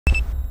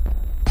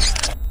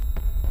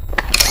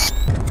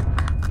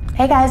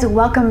Hey guys,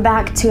 welcome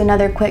back to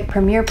another quick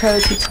Premiere Pro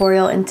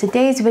tutorial. In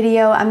today's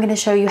video, I'm going to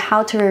show you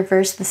how to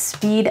reverse the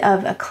speed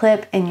of a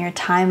clip in your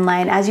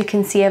timeline. As you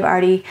can see, I've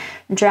already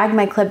dragged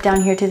my clip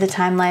down here to the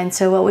timeline.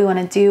 So what we want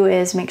to do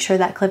is make sure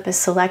that clip is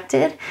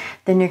selected.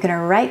 Then you're going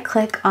to right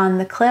click on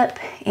the clip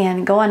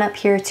and go on up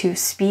here to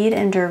speed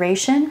and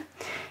duration.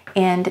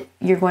 And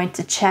you're going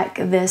to check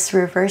this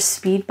reverse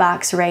speed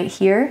box right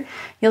here.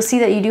 You'll see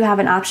that you do have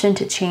an option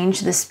to change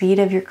the speed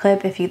of your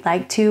clip if you'd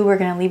like to. We're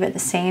going to leave it the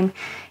same,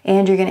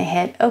 and you're going to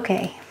hit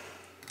OK.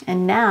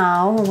 And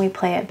now when we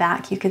play it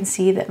back, you can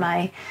see that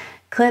my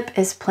clip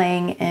is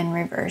playing in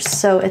reverse.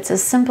 So it's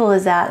as simple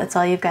as that. That's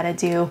all you've got to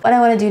do. What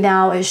I want to do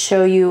now is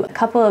show you a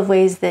couple of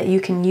ways that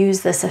you can use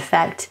this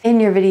effect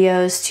in your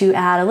videos to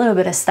add a little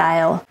bit of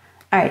style.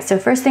 All right, so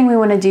first thing we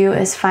want to do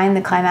is find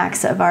the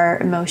climax of our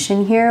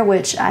emotion here,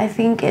 which I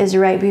think is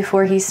right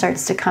before he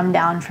starts to come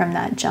down from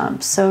that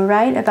jump. So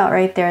right about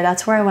right there,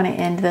 that's where I want to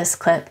end this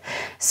clip.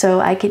 So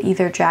I could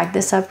either drag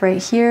this up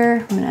right here,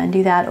 I'm going to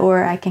undo that,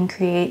 or I can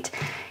create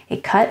a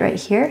cut right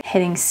here,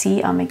 hitting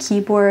C on my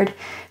keyboard,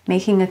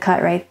 making a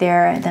cut right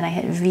there. Then I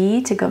hit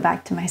V to go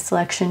back to my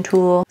selection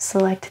tool,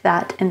 select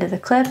that into the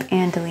clip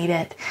and delete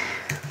it.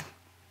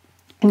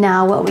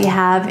 Now what we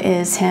have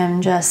is him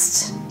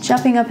just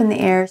jumping up in the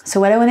air. So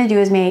what I want to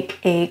do is make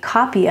a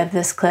copy of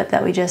this clip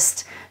that we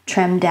just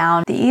trimmed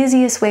down. The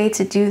easiest way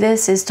to do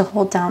this is to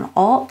hold down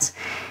Alt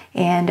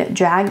and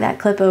drag that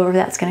clip over.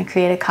 That's going to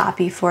create a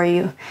copy for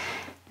you.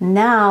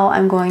 Now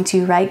I'm going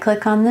to right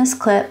click on this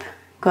clip,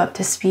 go up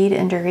to speed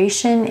and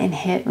duration and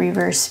hit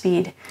reverse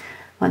speed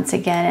once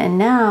again. And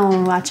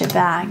now watch it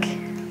back.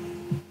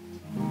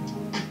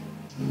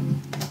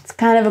 It's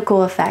kind of a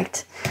cool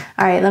effect.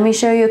 All right, let me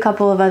show you a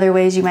couple of other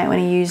ways you might want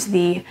to use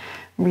the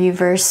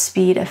reverse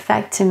speed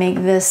effect to make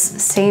this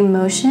same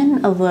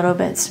motion a little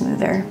bit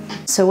smoother.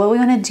 So what we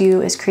want to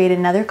do is create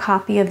another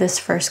copy of this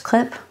first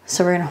clip.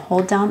 So we're going to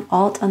hold down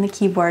Alt on the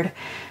keyboard,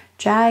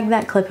 drag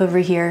that clip over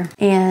here,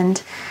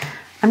 and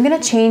I'm going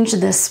to change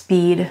the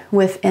speed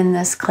within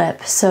this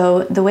clip.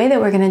 So the way that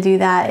we're going to do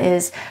that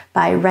is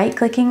by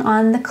right-clicking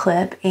on the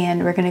clip,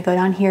 and we're going to go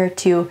down here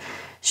to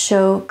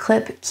Show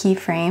Clip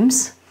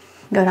Keyframes.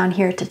 Go down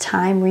here to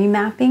time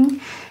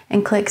remapping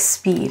and click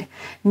speed.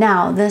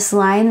 Now this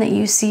line that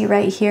you see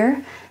right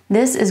here,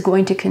 this is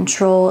going to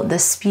control the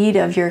speed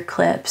of your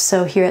clip.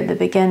 So here at the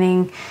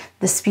beginning,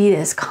 the speed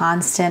is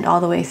constant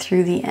all the way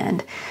through the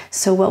end.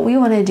 So what we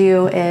want to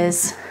do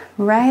is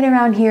right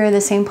around here, the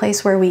same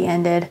place where we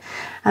ended,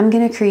 I'm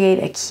going to create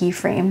a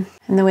keyframe.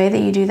 And the way that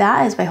you do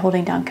that is by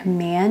holding down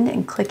Command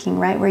and clicking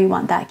right where you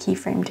want that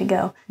keyframe to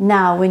go.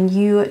 Now when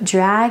you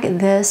drag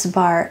this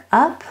bar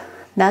up,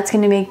 that's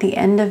going to make the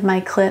end of my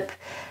clip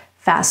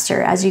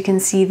faster. As you can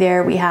see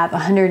there, we have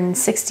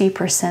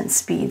 160%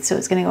 speed. So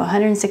it's going to go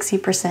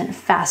 160%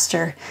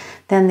 faster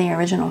than the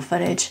original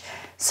footage.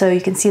 So you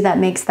can see that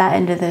makes that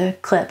end of the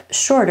clip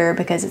shorter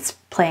because it's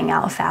playing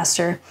out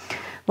faster.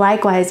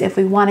 Likewise, if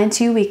we wanted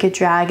to, we could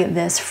drag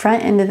this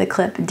front end of the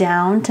clip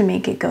down to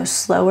make it go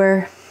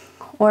slower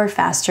or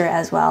faster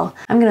as well.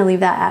 I'm going to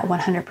leave that at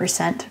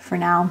 100% for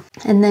now.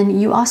 And then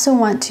you also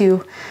want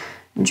to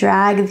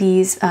drag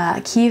these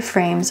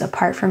keyframes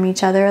apart from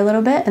each other a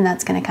little bit, and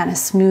that's going to kind of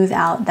smooth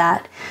out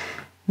that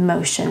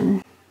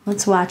motion.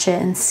 Let's watch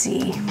it and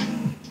see.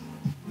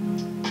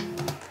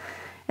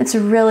 It's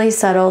really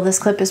subtle. This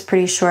clip is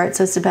pretty short,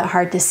 so it's a bit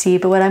hard to see,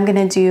 but what I'm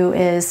going to do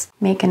is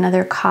make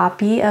another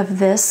copy of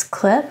this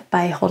clip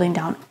by holding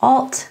down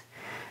Alt,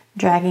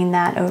 dragging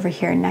that over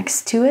here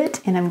next to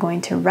it, and I'm going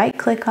to right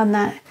click on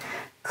that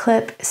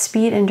clip,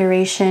 speed and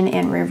duration,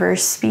 and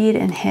reverse speed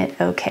and hit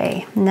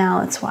OK. Now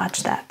let's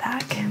watch that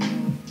back.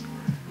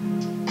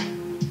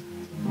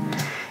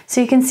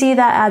 So you can see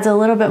that adds a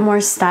little bit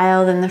more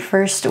style than the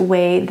first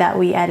way that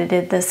we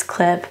edited this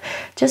clip,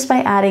 just by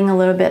adding a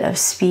little bit of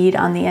speed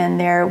on the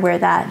end there where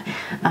that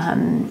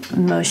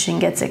motion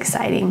gets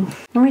exciting.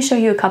 Let me show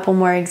you a couple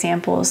more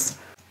examples.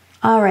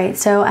 All right,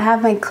 so I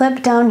have my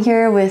clip down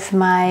here with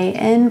my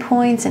in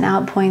points and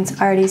out points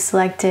already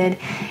selected,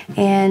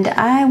 and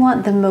I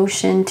want the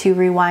motion to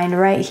rewind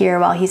right here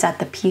while he's at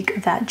the peak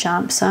of that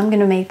jump. So I'm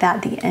gonna make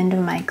that the end of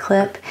my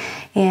clip,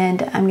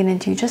 and I'm gonna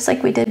do just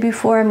like we did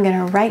before. I'm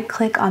gonna right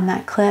click on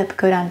that clip,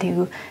 go down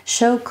to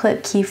Show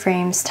Clip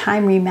Keyframes,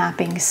 Time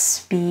Remapping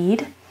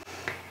Speed,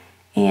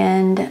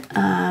 and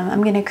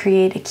I'm gonna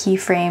create a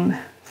keyframe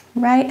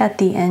right at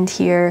the end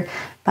here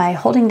by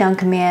holding down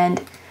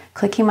Command,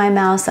 clicking my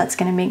mouse. That's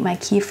going to make my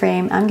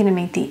keyframe. I'm going to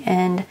make the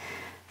end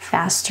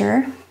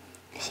faster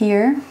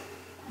here.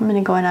 I'm going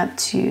to go on up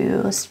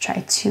to, let's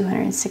try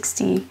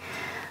 260.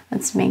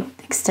 Let's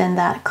extend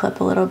that clip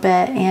a little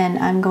bit, and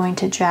I'm going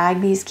to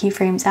drag these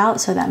keyframes out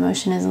so that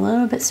motion is a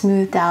little bit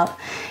smoothed out,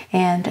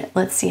 and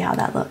let's see how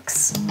that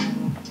looks.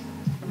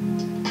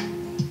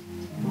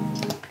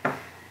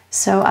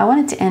 So I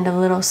want it to end a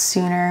little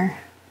sooner.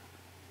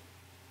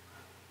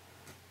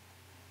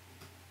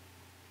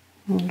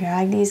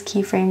 Drag these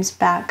keyframes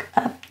back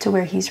up to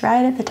where he's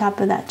right at the top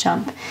of that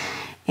jump,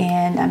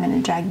 and I'm going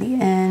to drag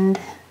the end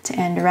to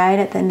end right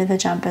at the end of the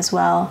jump as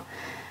well.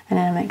 And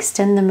then I'm gonna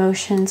extend the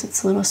motion so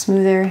it's a little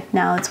smoother.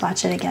 Now let's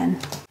watch it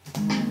again.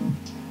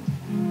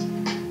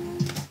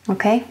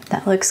 Okay,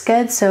 that looks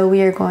good. So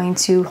we are going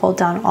to hold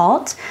down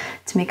Alt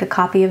to make a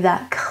copy of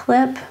that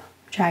clip,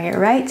 drag it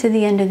right to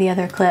the end of the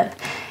other clip,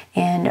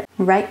 and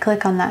right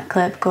click on that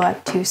clip, go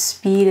up to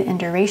speed and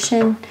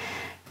duration,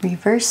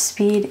 reverse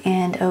speed,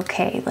 and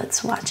okay,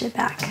 let's watch it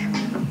back.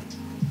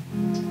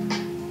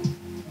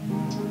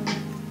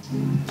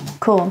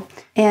 Cool.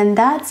 And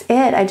that's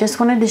it. I just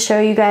wanted to show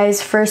you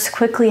guys first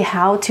quickly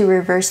how to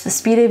reverse the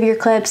speed of your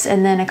clips,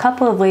 and then a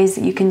couple of ways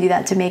that you can do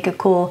that to make a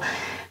cool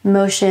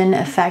motion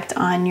effect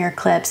on your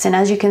clips. And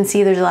as you can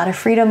see, there's a lot of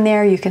freedom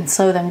there. You can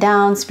slow them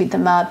down, speed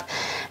them up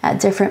at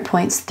different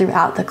points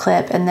throughout the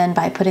clip, and then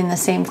by putting the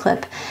same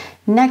clip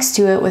next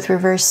to it with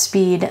reverse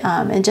speed,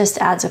 it just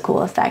adds a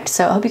cool effect.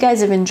 So I hope you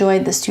guys have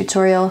enjoyed this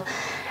tutorial.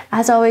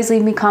 As always,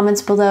 leave me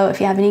comments below if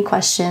you have any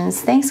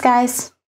questions. Thanks, guys.